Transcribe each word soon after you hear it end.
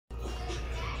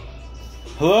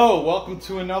Hello, welcome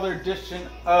to another edition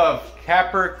of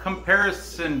Capper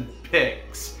Comparison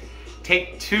Picks.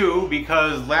 Take two,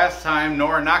 because last time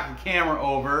Nora knocked the camera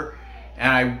over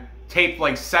and I taped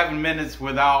like 7 minutes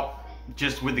with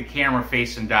the camera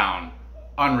facing down.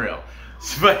 Unreal.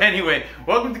 But anyway,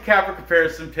 welcome to Capper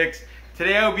Comparison Picks.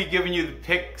 Today I will be giving you the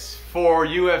picks for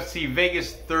UFC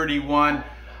Vegas 31.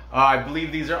 I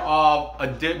believe these are all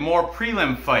more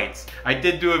prelim fights. I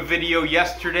did do a video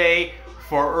yesterday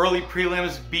for early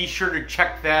prelims. Be sure to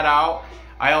check that out.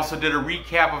 I also did a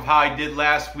recap of how I did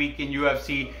last week in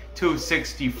UFC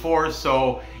 264.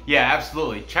 So yeah,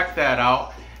 absolutely, check that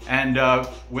out. And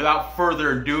without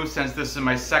further ado, since this is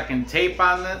my second take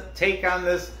on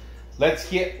this, let's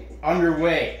get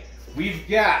underway. We've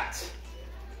got,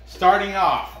 starting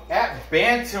off at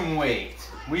bantamweight,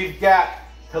 we've got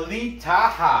Khalid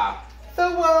Taha, the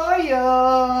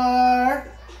Warrior,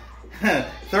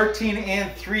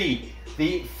 13-3.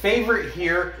 The favorite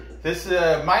here, this is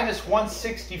a minus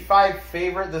 165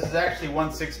 favorite. This is actually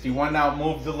 161 now. It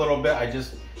moved a little bit. I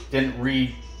just didn't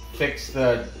fix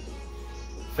the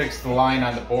line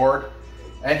on the board.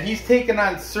 And he's taking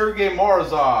on Sergey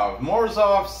Morozov.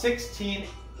 Morozov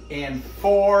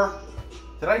 16-4.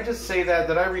 Did I just say that?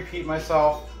 Did I repeat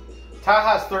myself?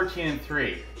 Taha's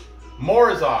 13-3.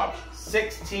 Morozov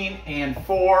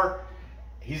 16-4.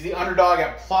 He's the underdog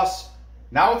at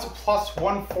now it's a plus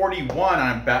 141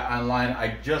 on Bet Online.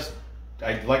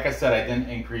 Like I said, I didn't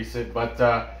increase it, but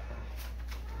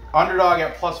underdog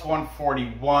at plus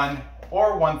 141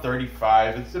 or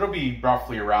 135. It'll be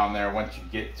roughly around there once you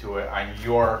get to it on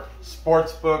your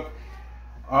sports book.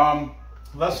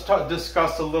 Let's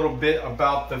discuss a little bit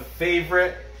about the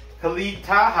favorite, Khalid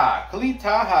Taha. Khalid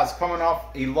Taha is coming off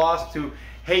a loss to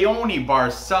Raoni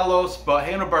Barcelos, but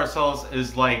Raoni Barcelos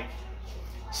is like,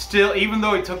 still, even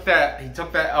though he took that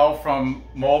L from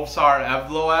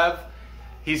Montserrat,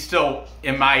 he's still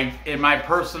in my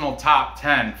personal top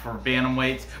 10 for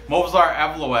bantamweights.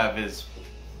 Montserrat is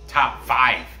top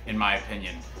 5 in my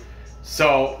opinion.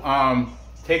 So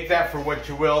take that for what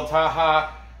you will.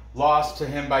 Taha lost to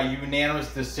him by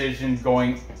unanimous decision,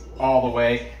 going all the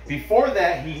way. Before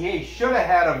that, he should have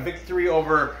had a victory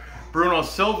over Bruno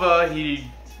Silva. He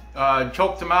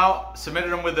choked him out,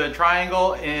 submitted him with a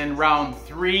triangle in round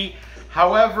 3.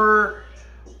 However,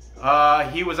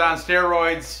 he was on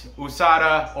steroids.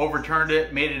 USADA overturned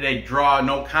it, made it a draw,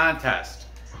 no contest.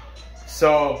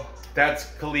 So that's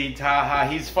Khalid Taha.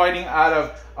 He's fighting out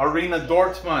of Arena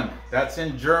Dortmund. That's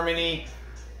in Germany,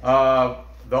 the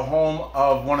home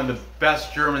of one of the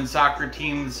best German soccer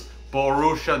teams,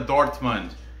 Borussia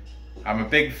Dortmund. I'm a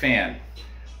big fan.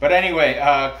 But anyway,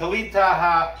 Khalid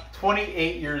Taha,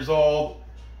 28 years old.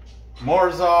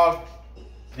 Morozov,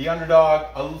 the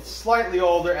underdog, slightly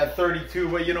older at 32,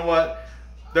 but you know what?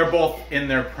 They're both in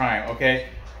their prime, okay?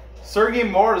 Sergey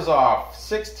Morozov,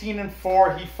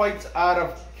 16-4. He fights out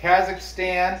of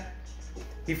Kazakhstan.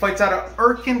 He fights out of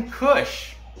Erkin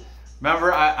Kush.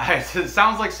 Remember, it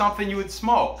sounds like something you would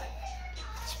smoke.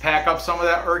 Just pack up some of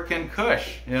that Erkin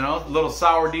Kush, you know, a little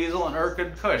sour diesel and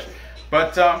Erkin Kush.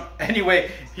 But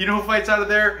anyway, you know who fights out of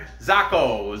there?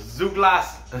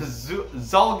 Zulgas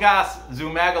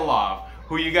Zumagulov,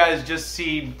 who you guys just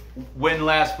see win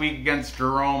last week against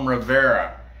Jerome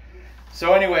Rivera.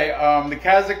 So anyway, the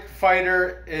Kazakh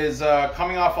fighter is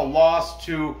coming off a loss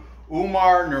to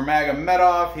Umar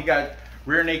Nurmagomedov. He got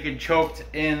rear naked choked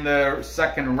in the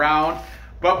second round.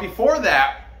 But before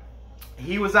that,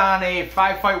 he was on a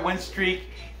 5-fight win streak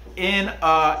in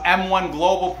M1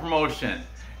 Global promotion.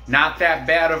 Not that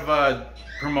bad of a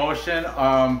promotion.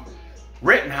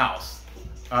 Rittenhouse,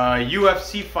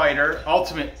 UFC fighter,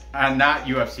 Ultimate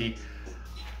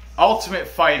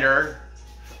Fighter,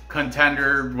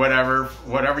 contender,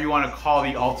 whatever you want to call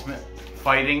the ultimate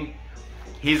fighting.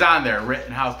 He's on there,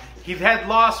 Rittenhouse. He's had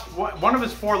one of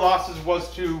his 4 losses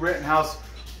was to Rittenhouse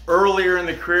earlier in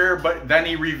the career, but then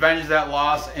he revenged that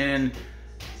loss in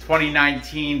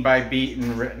 2019 by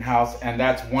beating Rittenhouse, and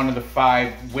that's one of the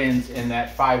 5 wins in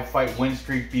that 5-fight win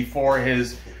streak before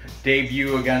his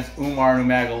debut against Umar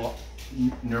Nurmagomedov.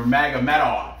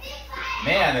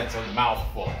 Man, that's a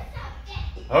mouthful.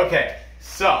 Okay,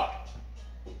 so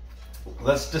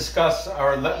let's discuss,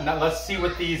 or let's see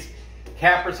what these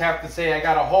cappers have to say. I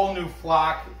got a whole new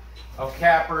flock of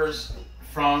cappers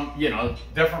from,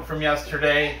 different from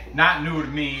yesterday. Not new to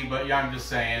me, but yeah, I'm just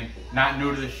saying, not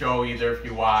new to the show either. If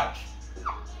you watch,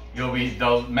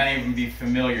 many of them be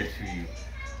familiar to you.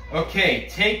 Okay,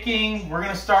 we're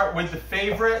gonna start with the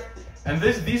favorite, and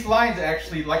these lines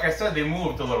actually, like I said, they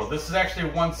moved a little. This is actually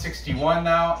 161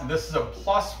 now, and this is a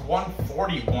plus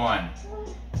 141.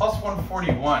 Plus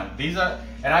 141. These are,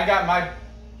 and I got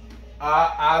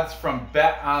odds from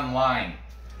Bet Online.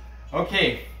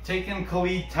 Okay, taking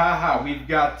Khalid Taha, we've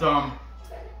got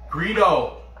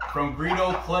Greedo from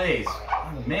Greedo Plays.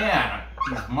 Oh, man,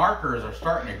 these markers are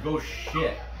starting to go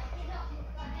shit.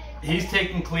 He's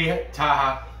taking Khalid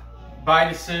Taha by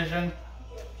decision,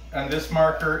 and this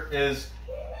marker is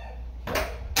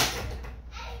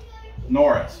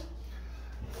Norris.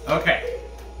 Okay.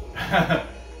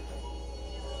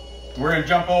 We're going to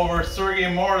jump over Sergey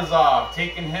Morozov,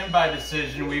 taking him by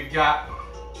decision. We've got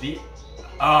the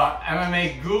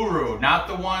MMA guru, not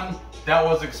the one that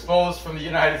was exposed from the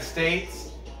United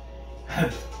States.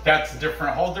 That's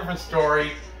a whole different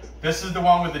story. This is the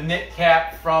one with the knit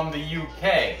cap from the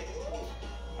UK.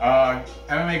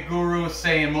 MMA guru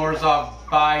saying Morozov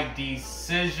by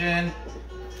decision.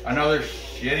 Another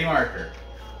shitty marker.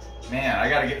 Man, I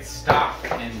gotta get stock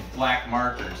in black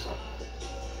markers.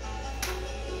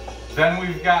 Then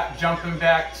we've got, jumping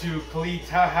back to Khalid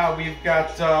Taha, we've got,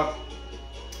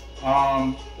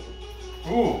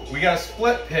 we got a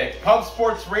split pick, Pub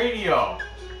Sports Radio.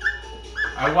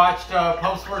 I watched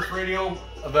Pub Sports Radio,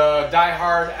 the Die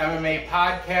Hard MMA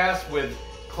podcast with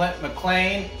Clint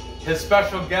McLean. His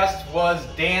special guest was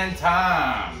Dan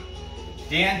Tom.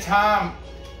 Dan Tom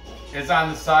is on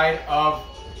the side of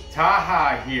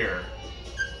Taha here.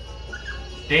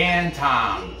 Dan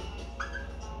Tom.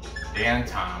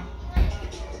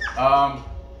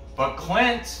 But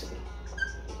Clint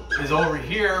is over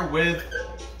here with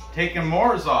taking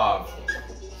Morozov.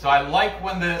 So I like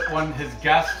when his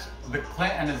guests, the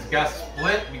Clint and his guests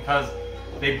split, because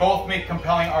they both make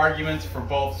compelling arguments for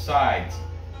both sides.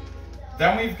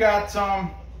 Then we've got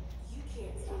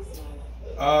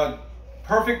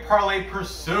Perfect Parlay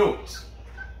Pursuit.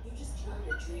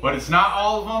 But it's not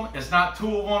all of them, it's not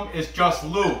two of them, it's just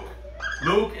Luke.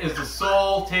 Luke is the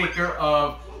sole taker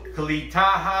of Khalid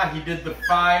Taha. He did the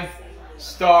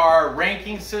 5-star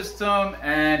ranking system,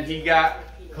 and he got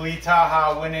Khalid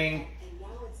Taha winning,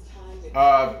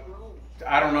 I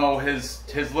don't know, his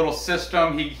little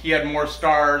system. He had more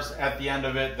stars at the end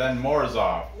of it than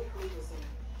Morozov.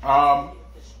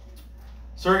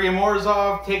 Sergey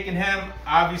Morozov, taking him,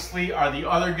 obviously, are the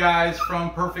other guys from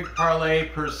Perfect Parlay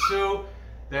Pursuit.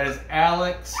 That is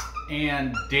Alex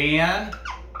and Dan.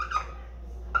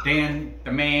 Dan,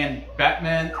 the man,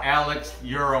 Batman. Alex,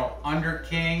 Euro Under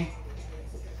King.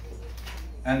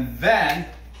 And then,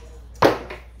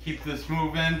 keep this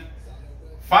moving.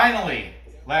 Finally,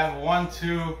 last 1,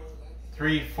 2,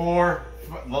 3, 4.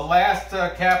 The last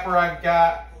capper I've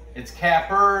got, it's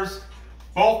cappers.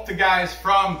 Both the guys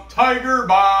from Tiger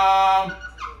Bomb.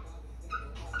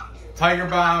 Tiger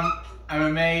Bomb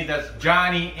MMA, that's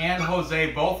Johnny and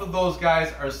Jose. Both of those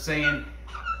guys are saying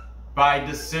by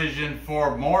decision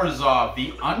for Morozov.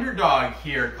 The underdog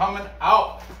here coming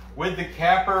out with the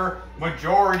capper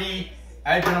majority,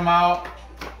 edging them out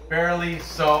barely.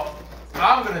 So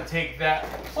I'm going to take that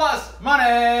plus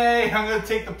money. I'm going to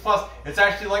take the plus. It's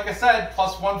actually, like I said,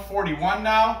 plus 141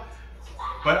 now.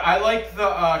 But I like the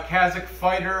Kazakh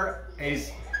fighter.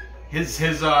 His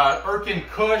Erkin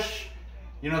Kush.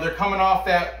 You know, they're coming off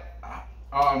that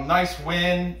nice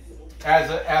win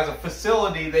as a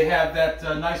facility. They have that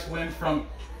nice win from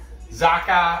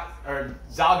Zalgas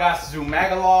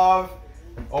Zhumagalov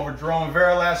over Jerome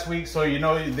Vera last week. So you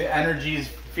know the energy is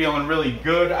feeling really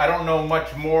good. I don't know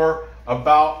much more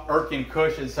about Erkin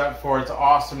Kush except for its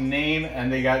awesome name,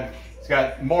 and it's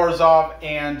got Morozov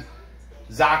and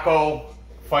Zako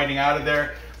fighting out of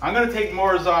there. I'm going to take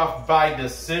Morozov by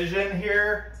decision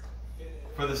here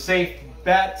for the safe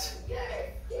bet.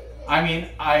 I mean,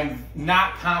 I'm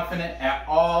not confident at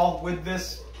all with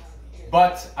this,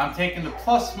 but I'm taking the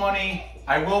plus money.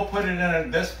 I will put it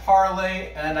in this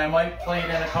parlay, and I might play it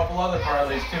in a couple other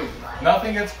parlays too.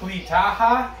 Nothing against Khalid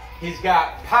Taha. He's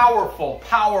got powerful,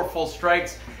 powerful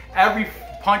strikes. Every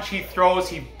punch he throws,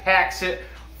 he packs it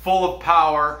full of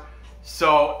power.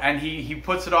 So, and he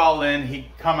puts it all in. He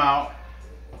come out.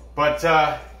 But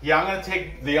yeah, I'm going to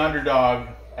take the underdog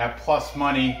at plus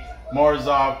money,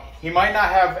 Morozov. He might not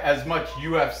have as much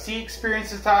UFC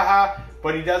experience as Taha,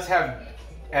 but he does have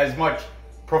as much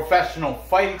professional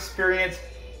fight experience.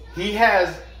 He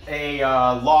has a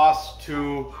loss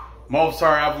to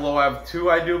Montserrat Evloev too,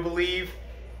 I do believe.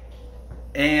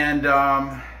 And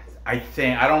I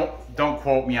think, don't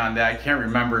quote me on that. I can't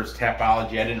remember his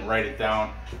tapology. I didn't write it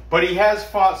down. But he has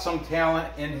fought some talent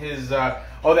in his, that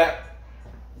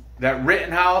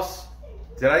Rittenhouse.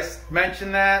 Did I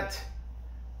mention that?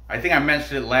 I think I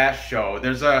mentioned it last show.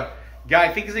 There's a guy,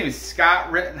 I think his name is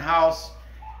Scott Rittenhouse.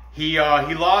 He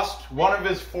lost, one of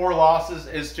his 4 losses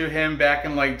is to him back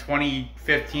in like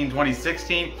 2015,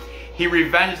 2016. He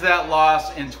revenged that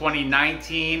loss in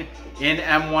 2019 in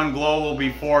M1 Global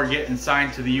before getting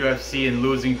signed to the UFC and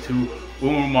losing to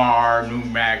Umar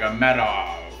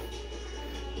Nurmagomedov.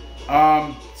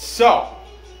 So,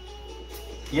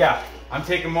 yeah, I'm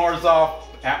taking Morozov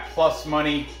at plus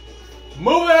money.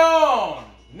 Moving on!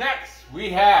 Next, we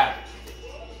have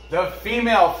the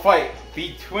female fight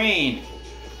between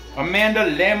Amanda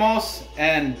Lemos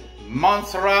and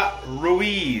Montserrat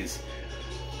Ruiz.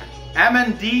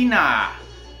 Amanda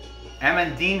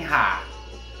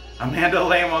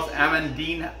Lemos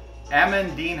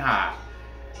Amandinha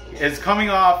is coming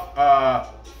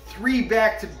off 3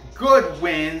 back-to-good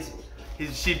wins.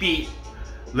 She beat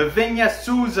Lavinia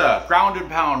Souza, ground and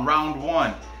pound, round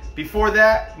 1. Before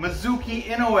that, Mizuki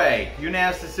Inoue,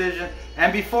 unanimous decision.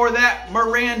 And before that,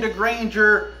 Miranda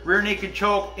Granger, rear naked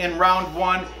choke in round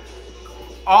 1.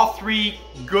 All 3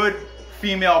 good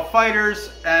female fighters,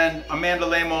 and Amanda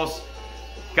Lemos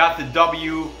got the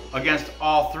W against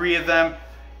all 3 of them.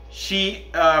 She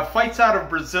fights out of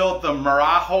Brazil, the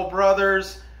Morozov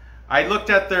brothers. I looked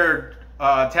at their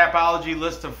Tapology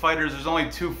list of fighters. There's only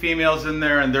 2 females in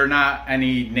there, and they're not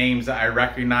any names that I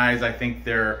recognize. I think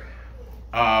they're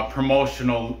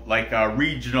promotional, like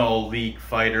regional league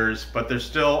fighters, but they're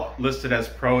still listed as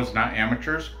pros, not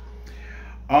amateurs.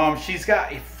 She's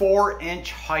got a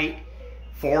 4-inch height,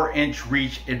 4-inch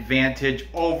reach advantage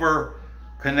over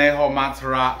Conejo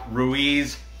Montserrat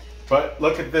Ruiz. But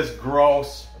look at this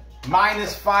gross,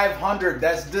 minus 500.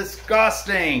 That's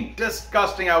disgusting.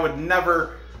 Disgusting. I would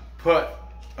never put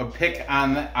a pick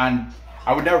on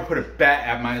I would never put a bet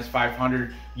at minus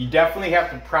 500. You definitely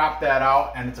have to prop that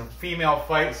out, and it's a female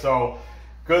fight, so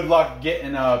good luck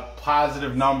getting a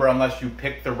positive number unless you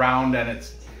pick the round, and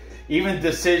it's even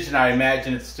decision, I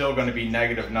imagine it's still going to be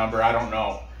negative number. I don't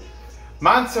know.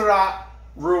 Montserrat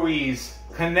Ruiz,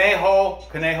 Conejo.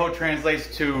 Conejo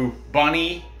translates to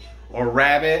bunny or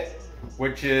rabbit,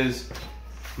 which is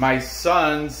my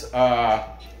son's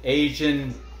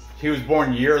Asian. He was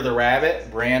born Year of the Rabbit,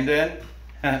 Brandon.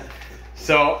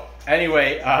 So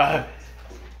anyway,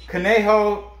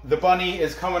 Conejo, the bunny,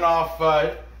 is coming off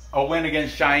a win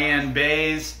against Cheyenne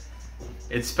Bays.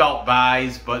 It's spelt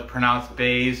Bays, but pronounced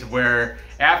Bays, where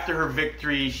after her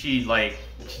victory, she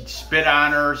spit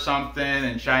on her or something,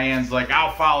 and Cheyenne's like,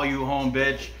 "I'll follow you home,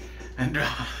 bitch." And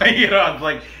you know,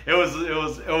 like it was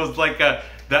like the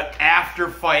after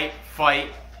fight,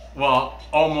 well,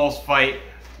 almost fight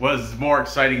was more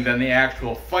exciting than the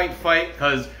actual fight,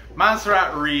 because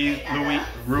Montserrat Ruiz,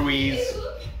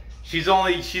 she's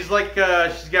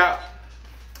got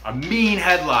a mean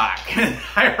headlock.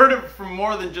 I heard it from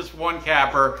more than just one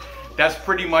capper. That's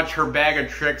pretty much her bag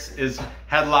of tricks is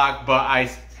headlock, but I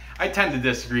tend to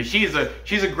disagree. She's a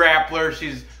grappler.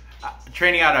 She's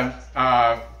training out of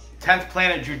 10th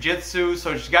Planet Jiu-Jitsu,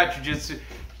 so she's got Jiu-Jitsu.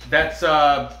 That's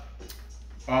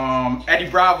Eddie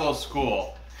Bravo's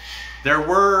school. There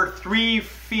were 3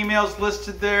 females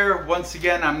listed there. Once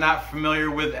again, I'm not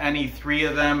familiar with any 3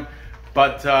 of them,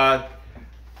 but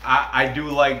I do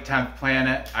like 10th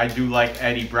Planet. I do like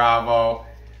Eddie Bravo.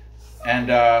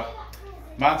 And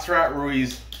Montserrat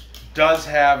Ruiz does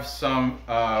have some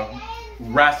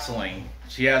wrestling.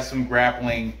 She has some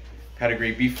grappling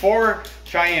pedigree. Before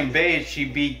Cheyenne Bays, she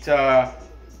beat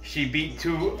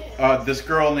this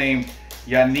girl named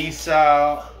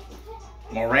Yanisa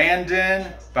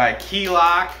Morandin by key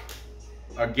lock.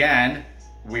 Again,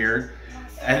 weird.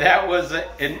 And that was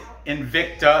an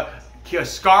Invicta. A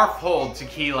scarf hold to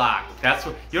key lock. That's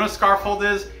what, you know what scarf hold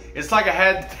is? It's like a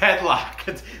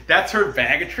headlock. That's her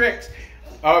bag of tricks.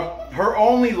 Her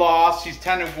only loss, she's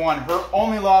 10-1. Her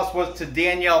only loss was to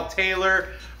Danielle Taylor,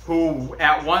 who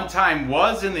at one time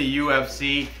was in the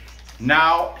UFC.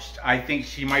 Now I think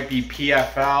she might be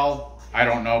PFL. I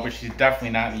don't know, but she's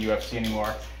definitely not in the UFC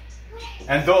anymore.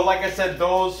 And though, like I said,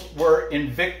 those were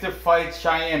Invicta fights.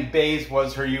 Cheyenne Bays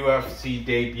was her UFC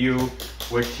debut,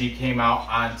 which she came out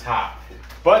on top.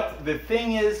 But the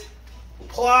thing is,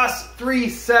 plus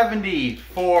 370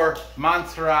 for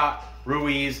Montserrat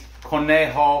Ruiz,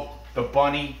 Conejo, the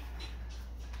bunny.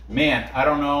 Man, I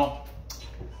don't know.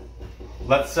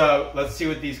 Let's see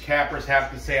what these cappers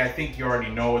have to say. I think you already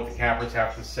know what the cappers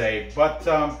have to say. But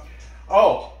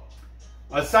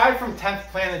aside from 10th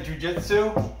Planet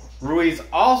Jiu-Jitsu, Ruiz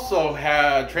also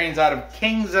trains out of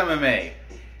King's MMA.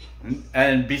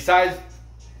 And besides,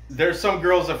 there's some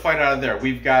girls that fight out of there.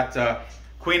 We've got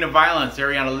Queen of Violence,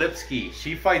 Ariana Lipsky.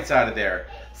 She fights out of there.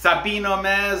 Sabino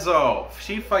Mazzo.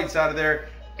 She fights out of there.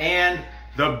 And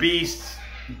the Beast,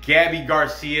 Gabby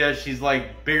Garcia. She's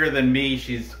like bigger than me.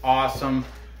 She's awesome.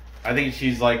 I think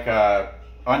she's like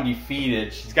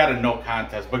undefeated. She's got a no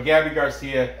contest. But Gabby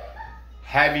Garcia,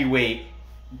 heavyweight,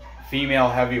 female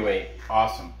heavyweight,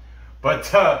 awesome. But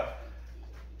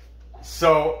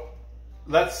so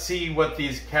let's see what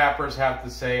these cappers have to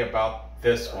say about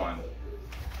this one.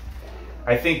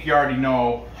 I think you already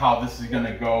know how this is going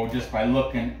to go just by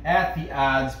looking at the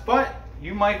odds, but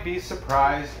you might be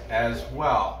surprised as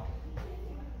well.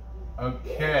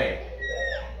 Okay,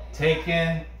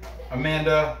 taking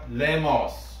Amanda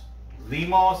Lemos,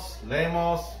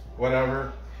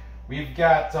 whatever. We've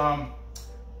got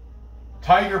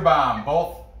Tiger Bomb.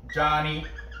 Both Johnny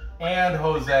and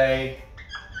Jose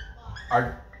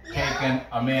are taking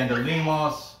Amanda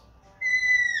Lemos.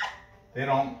 They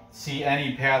don't see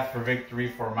any path for victory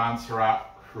for Montserrat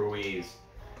Ruiz.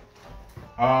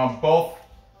 Both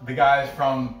the guys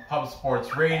from Pub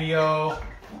Sports Radio,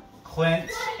 Clint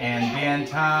and Dan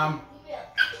Tom,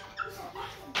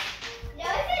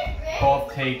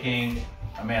 both taking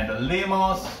Amanda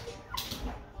Lemos.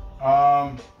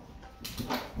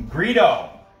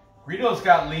 Greedo's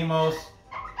got Lemos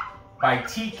by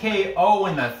TKO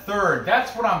in the third.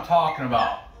 That's what I'm talking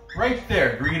about. Right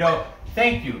there, Greedo.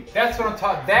 Thank you. That's what I'm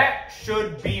talking. That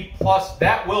should be plus.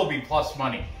 That will be plus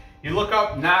money. You look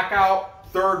up knockout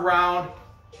third round.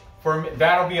 For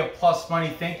that'll be a plus money.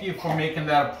 Thank you for making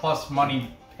that a plus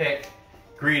money pick,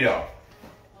 Greedo.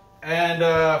 And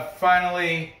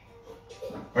finally,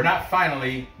 or not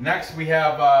finally, next we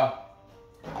have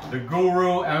the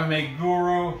Guru, MMA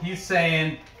Guru. He's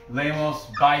saying Lemos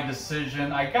by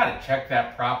decision. I gotta check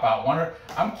that prop out.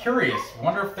 I'm curious.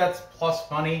 Wonder if that's plus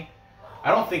money. I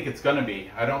don't think it's gonna be.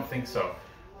 I don't think so.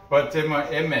 But it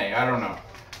may. I don't know.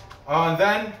 And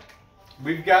then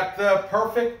we've got the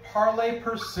Perfect Parlay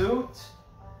Pursuit.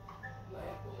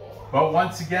 But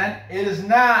once again, it is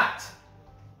not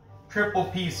Triple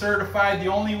P certified. The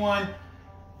only one,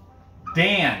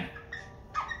 Dan.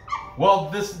 Well,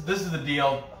 this is the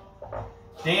deal.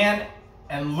 Dan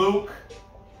and Luke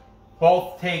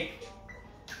both take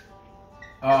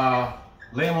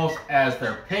Lemos as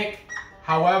their pick.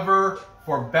 However,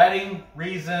 for betting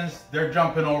reasons, they're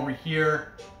jumping over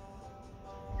here.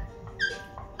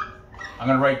 I'm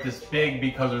going to write this big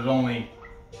because there's only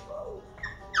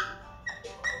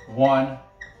one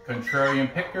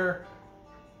contrarian picker.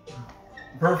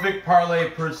 Perfect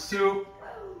Parlay Pursuit.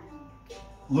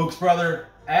 Luke's brother,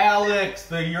 Alex,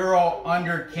 the Euro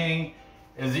Under King,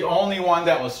 is the only one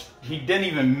that he didn't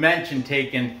even mention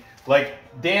taking. Like,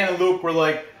 Dan and Luke were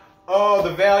like, oh,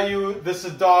 the value, this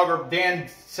is dog, or Dan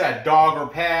said dog or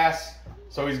pass,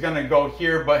 so he's gonna go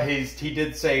here, but he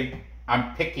did say,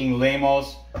 I'm picking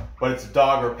Lemos, but it's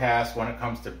dog or pass when it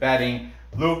comes to betting.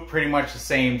 Luke, pretty much the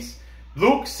same.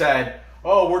 Luke said,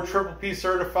 oh, we're Triple P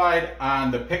certified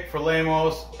on the pick for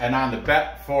Lemos and on the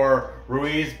bet for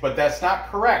Ruiz, but that's not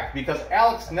correct because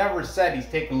Alex never said he's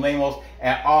taking Lemos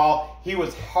at all. He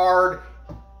was hard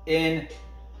in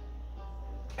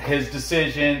his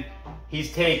decision.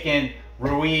 He's taken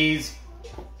Ruiz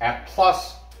at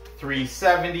plus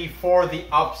 370 for the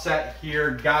upset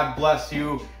here. God bless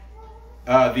you,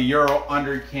 the Euro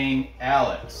Under King,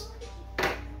 Alex.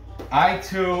 I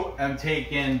too am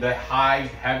taking the high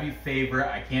heavy favorite.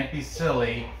 I can't be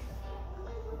silly.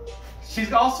 She's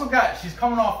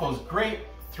coming off those great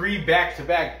 3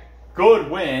 back-to-back good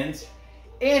wins.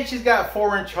 And she's got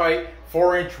 4-inch height,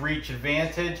 4-inch reach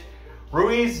advantage.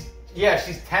 Ruiz, yeah,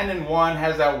 she's 10-1,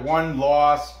 has that one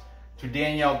loss to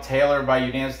Danielle Taylor by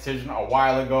unanimous decision a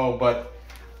while ago, but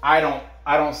I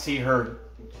don't see her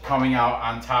coming out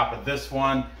on top of this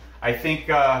one. I think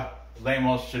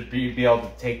Lemos should be able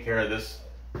to take care of this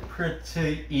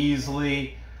pretty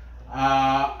easily.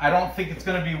 I don't think it's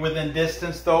going to be within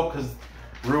distance though, because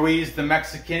Ruiz, the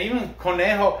Mexican, even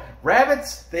Conejo,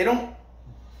 rabbits, they don't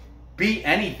beat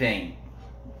anything.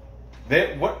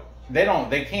 They're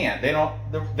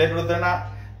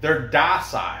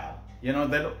docile. You know,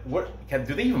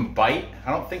 do they even bite?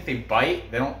 I don't think they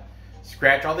bite. They don't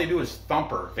scratch. All they do is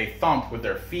thumper. They thump with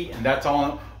their feet, and that's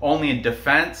only in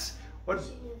defense.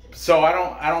 So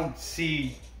I don't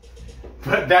see,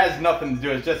 but that has nothing to do.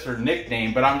 It's just her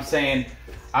nickname. But I'm saying,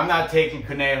 I'm not taking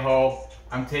Conejo.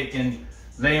 I'm taking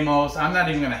Lemos. I'm not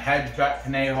even going to hedge bet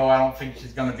Conejo. I don't think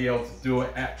she's going to be able to do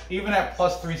it. Even at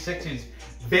plus 360, it's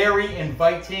very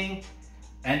inviting.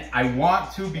 And I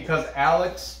want to because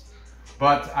Alex,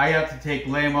 but I have to take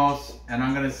Lemos. And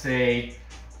I'm going to say,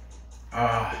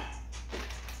 I'm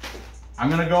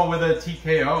going to go with a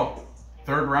TKO.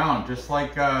 3rd round, just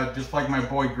like my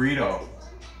boy Greedo.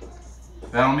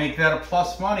 That'll make that a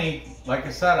plus money. Like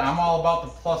I said, I'm all about the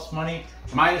plus money.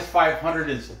 Minus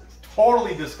 500 is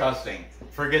totally disgusting.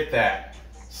 Forget that.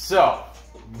 So,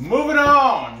 moving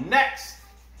on. Next,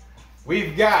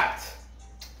 we've got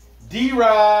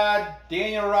D-Rod,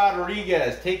 Daniel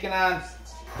Rodriguez, taking on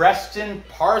Preston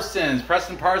Parsons.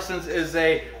 Preston Parsons is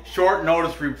a short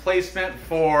notice replacement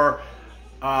for,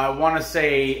 I want to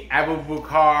say,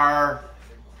 Abubakar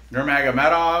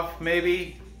Nurmagomedov,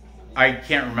 maybe? I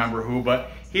can't remember who,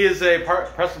 but he is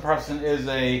Preston Parsons is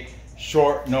a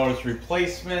short notice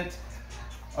replacement.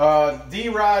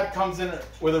 D-Rod comes in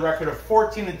with a record of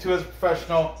 14-2 as a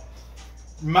professional.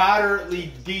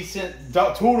 Moderately decent,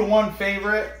 2-1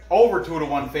 favorite, over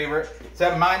 2-1 favorite. It's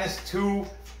at -2.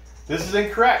 This is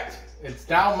incorrect. It's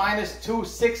down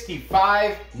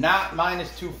 -265, not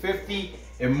 -250.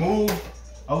 It moved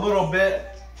a little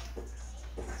bit.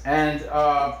 And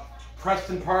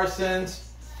Preston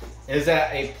Parsons is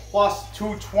at a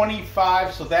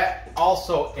 +225, so that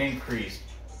also increased.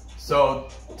 So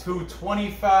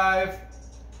 225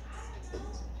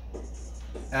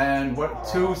 and what,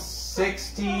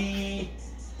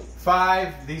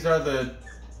 265. These are the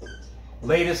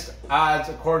latest odds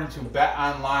according to Bet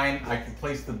Online. I can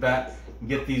place the bet and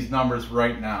get these numbers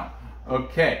right now.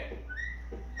 Okay,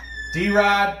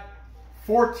 D-Rod,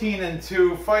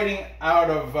 14-2, fighting out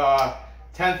of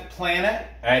 10th Planet.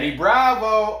 Eddie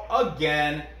Bravo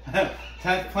again,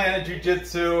 10th Planet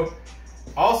Jiu-Jitsu.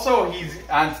 Also, he's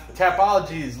on Tapology.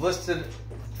 He's listed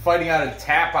fighting out of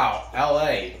Tap Out,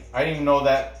 LA. I didn't even know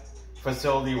that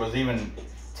facility was even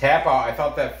Tap Out. I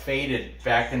thought that faded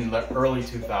back in the early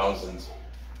 2000s.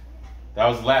 That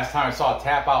was the last time I saw a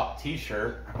Tap Out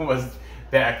t-shirt, was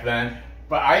back then.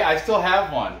 But I still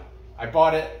have one. I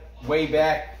bought it way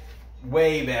back.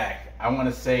 I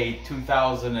want to say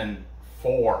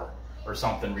 2004 or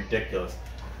something ridiculous.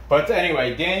 But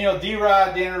anyway, Daniel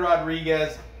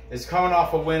Rodriguez is coming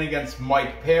off a win against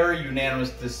Mike Perry,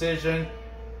 unanimous decision.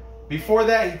 Before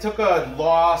that, he took a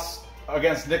loss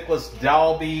against Nicholas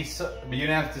Dalby,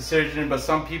 unanimous decision, but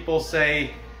some people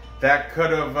say that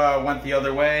could have went the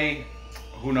other way.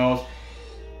 Who knows?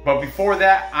 But before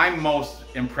that, I'm most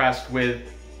impressed with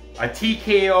a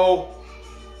TKO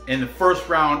in the first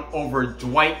round over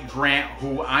Dwight Grant,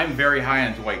 who I'm very high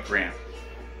on Dwight Grant.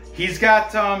 He's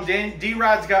got,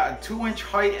 D-Rod's got a 2-inch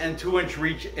height and 2-inch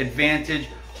reach advantage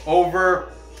over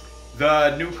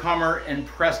the newcomer in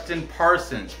Preston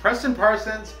Parsons. Preston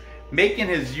Parsons making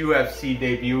his UFC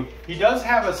debut. He does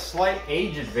have a slight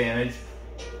age advantage,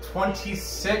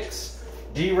 26,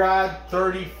 D-Rod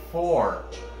 34.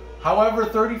 However,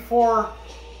 34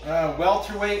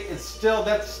 welterweight is still,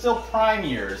 that's still prime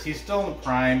years. He's still in the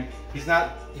prime. He's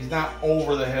not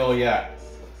over the hill yet.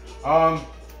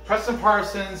 Preston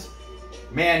Parsons,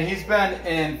 man, he's been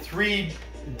in 3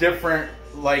 different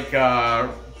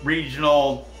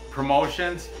regional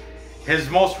promotions. His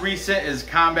most recent is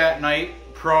Combat Night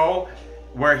Pro,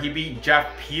 where he beat Jeff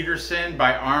Peterson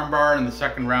by armbar in the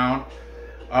 2nd round.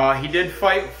 He did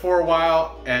fight for a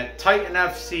while at Titan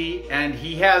FC, and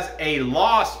he has a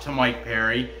loss to Mike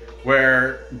Perry,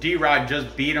 where D-Rod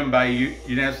just beat him by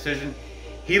unanimous decision.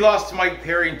 He lost to Mike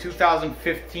Perry in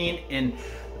 2015 in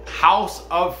House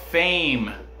of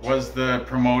Fame was the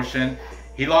promotion.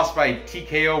 He lost by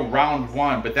TKO round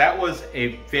 1, but that was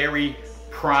a very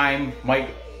prime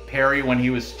Mike Perry when he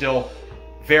was still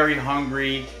very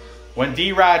hungry. When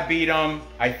D-Rod beat him,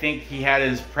 I think he had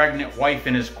his pregnant wife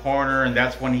in his corner, and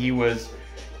that's when he was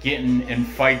getting in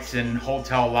fights in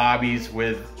hotel lobbies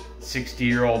with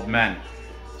 60-year-old men.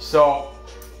 So,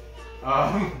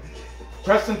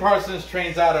 Preston Parsons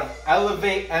trains out of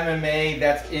Elevate MMA.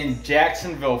 That's in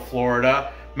Jacksonville,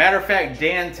 Florida. Matter of fact,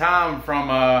 Dan Tom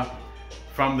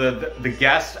from the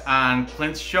guest on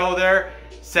Clint's show there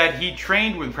said he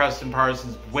trained with Preston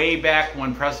Parsons way back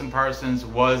when Preston Parsons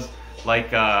was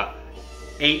like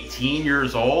 18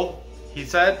 years old, he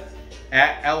said,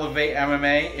 at Elevate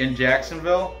MMA in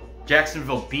Jacksonville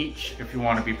Beach, if you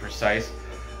want to be precise.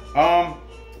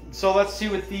 So let's see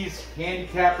what these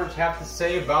handicappers have to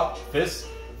say about this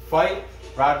fight.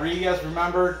 Rodriguez,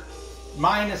 remember,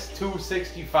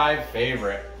 -265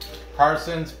 favorite.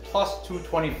 Parsons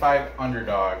 +225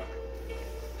 underdog.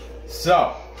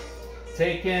 So,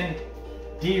 taking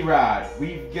D-Rod,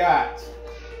 we've got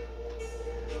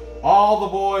all the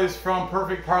boys from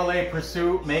Perfect Parlay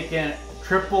Pursuit making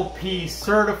Triple P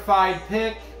certified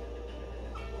pick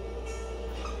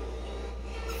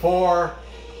for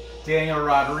Daniel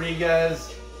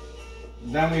Rodriguez.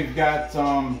 Then we've got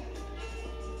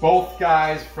both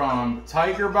guys from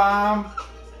Tiger Bomb.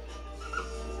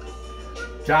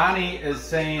 Johnny is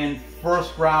saying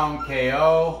 1st round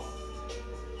KO.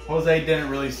 Jose didn't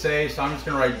really say, so I'm just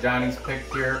going to write Johnny's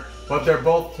pick here. But they're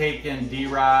both taking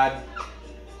D-Rod.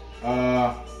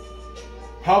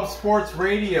 Pub Sports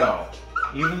Radio.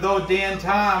 even though Dan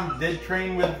Tom did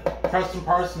train with Preston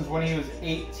Parsons when he was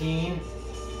 18,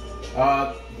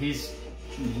 he's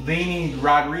leaning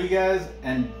Rodriguez,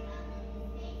 and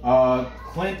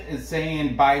Clint is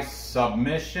saying by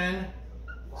submission.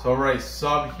 So right,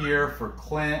 sub here for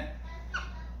Clint.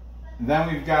 Then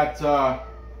we've got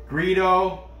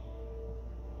Greedo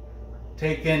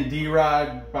taking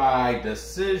D-Rod by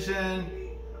decision.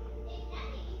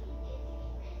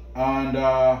 And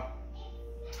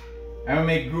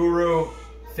MMA Guru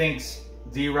thinks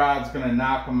D-Rod's going to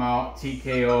knock him out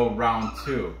TKO round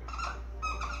 2.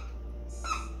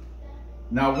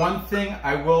 Now, one thing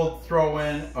I will throw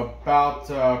in about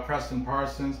Preston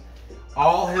Parsons,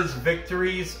 all his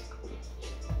victories,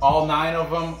 all 9 of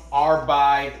them are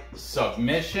by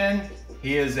submission.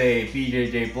 He is a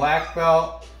BJJ black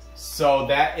belt, so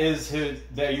that is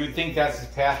that you would think that's his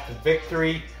path to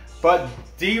victory. But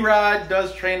D-Rod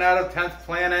does train out of 10th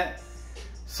Planet,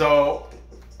 so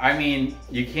I mean,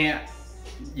 you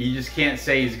just can't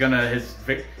say he's gonna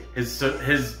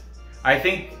I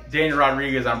think Daniel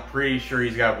Rodriguez, I'm pretty sure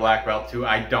he's got a black belt too.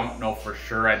 I don't know for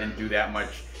sure. I didn't do that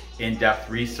much in-depth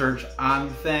research on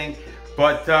the thing.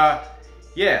 But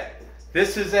yeah,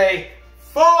 this is a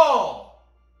full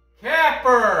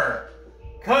capper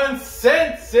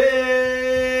consensus.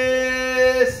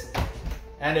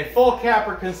 And a full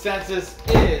capper consensus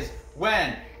is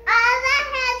when all the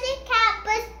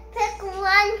handicappers pick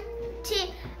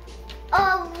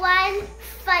one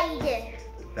fighter.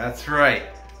 That's right.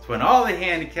 It's when all the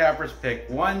handicappers pick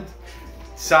one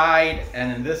side,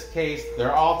 and in this case,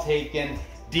 they're all taking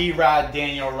D-Rod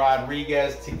Daniel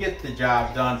Rodriguez to get the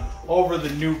job done over the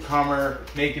newcomer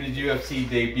making his UFC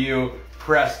debut,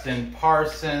 Preston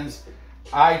Parsons.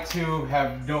 I too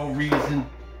have no reason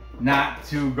not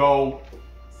to go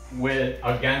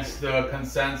against the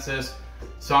consensus,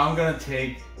 so I'm gonna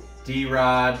take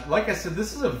D-Rod. Like I said,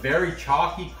 this is a very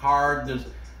chalky card. There's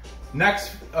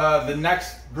the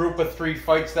next group of 3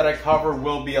 fights that I cover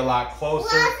will be a lot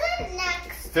closer.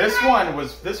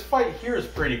 This fight here is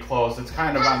pretty close. It's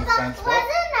kind of on the fence. Wasn't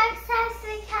next time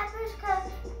 3 cappers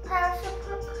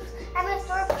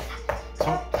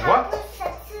what?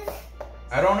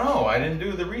 I don't know. I didn't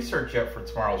do the research yet for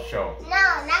tomorrow's show.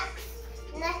 No,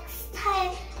 next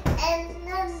time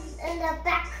in the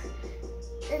back.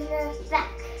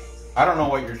 I don't know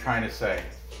what you're trying to say.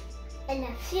 In the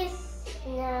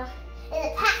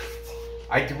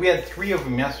past. We had 3 of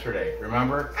them yesterday,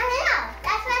 remember? I know,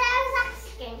 that's what I was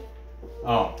asking.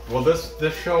 Oh, well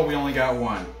this show we only got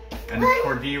 1. And it's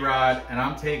for D-Rod, and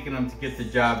I'm taking him to get the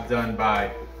job done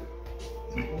by,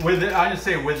 I'm gonna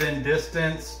say within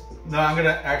distance. No, I'm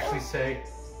gonna actually say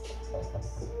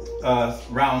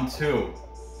round 2.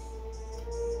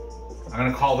 I'm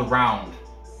gonna call the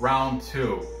round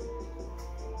 2.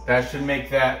 That should make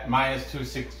that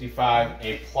 -265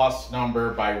 a plus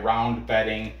number by round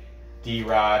betting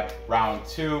D-Rod round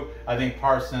 2. I think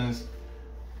Parsons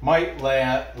might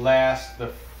last the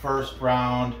first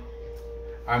round.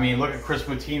 I mean, look at Chris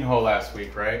Moutinho last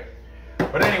week, right?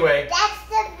 But anyway. That's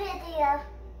the video.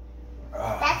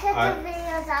 That's what the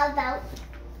video's all about.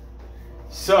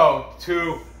 So,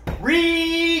 to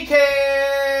recap.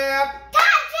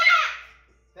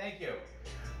 Thank you.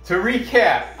 To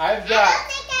recap, I've got... I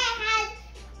don't think I had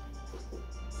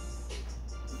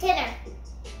dinner.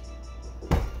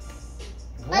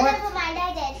 What? But never mind,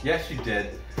 I did. Yes, you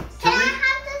did. Can I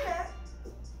have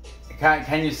dessert?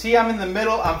 Can you see I'm in the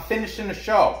middle? I'm finishing the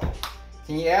show.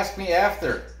 Can you ask me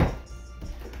after?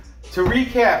 To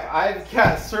recap, I've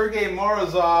got Sergey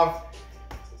Morozov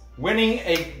winning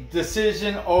a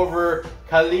decision over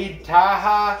Khalid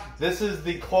Taha. This is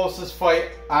the closest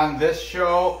fight on this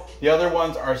show. The other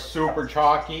ones are super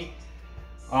chalky.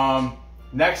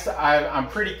 Next, I'm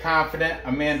pretty confident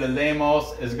Amanda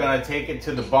Lemos is gonna take it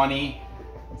to the bunny,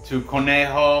 to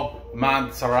Conejo,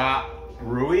 Montserrat,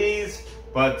 Ruiz.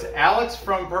 But Alex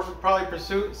from Perfect Probably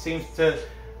Pursuit seems to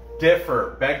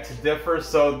beg to differ.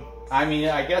 So, I mean,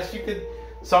 I guess you could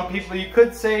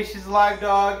say she's a live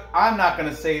dog. I'm not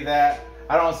gonna say that.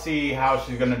 I don't see how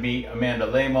she's gonna beat Amanda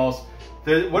Lemos.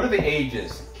 What are the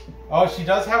ages? Oh, she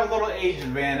does have a little age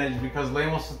advantage because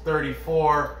Lemos is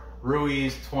 34,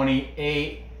 Ruiz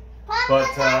 28. Papa,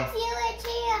 but that's you into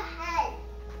your head.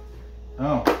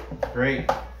 Oh, great.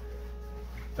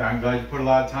 I'm glad you put a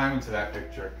lot of time into that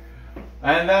picture.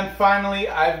 And then finally,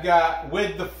 I've got,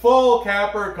 with the full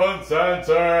capper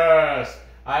consensus,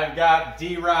 I've got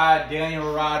D-Rod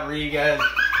Daniel Rodriguez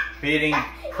beating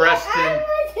Preston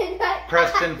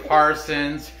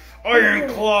Parsons. Iron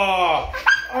Claw!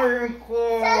 Iron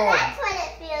Claw! So that's what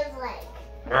it feels like.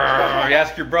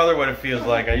 Ask your brother what it feels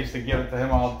like. I used to give it to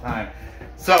him all the time.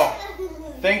 So,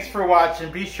 thanks for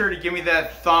watching. Be sure to give me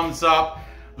that thumbs up.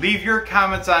 Leave your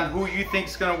comments on who you think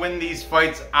is going to win these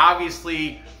fights.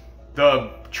 Obviously,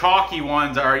 the chalky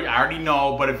ones I already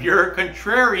know, but if you're a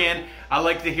contrarian, I'd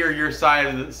like to hear your side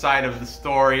of the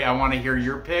story. I want to hear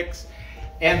your picks.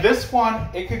 And this one,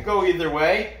 it could go either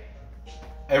way.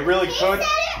 It really could.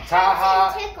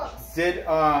 Taha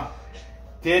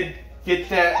did get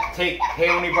that, take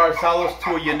Peony Barcelos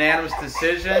to a unanimous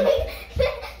decision.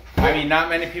 I mean, not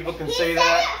many people can say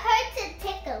that. It hurts and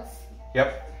tickles.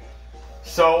 Yep.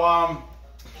 So,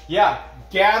 yeah,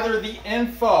 gather the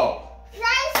info.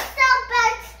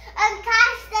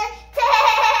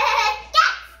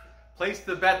 Place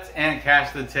the bets and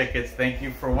cash the tickets. Thank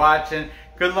you for watching.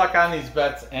 Good luck on these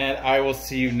bets, and I will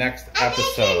see you next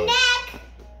episode.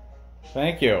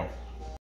 Thank you.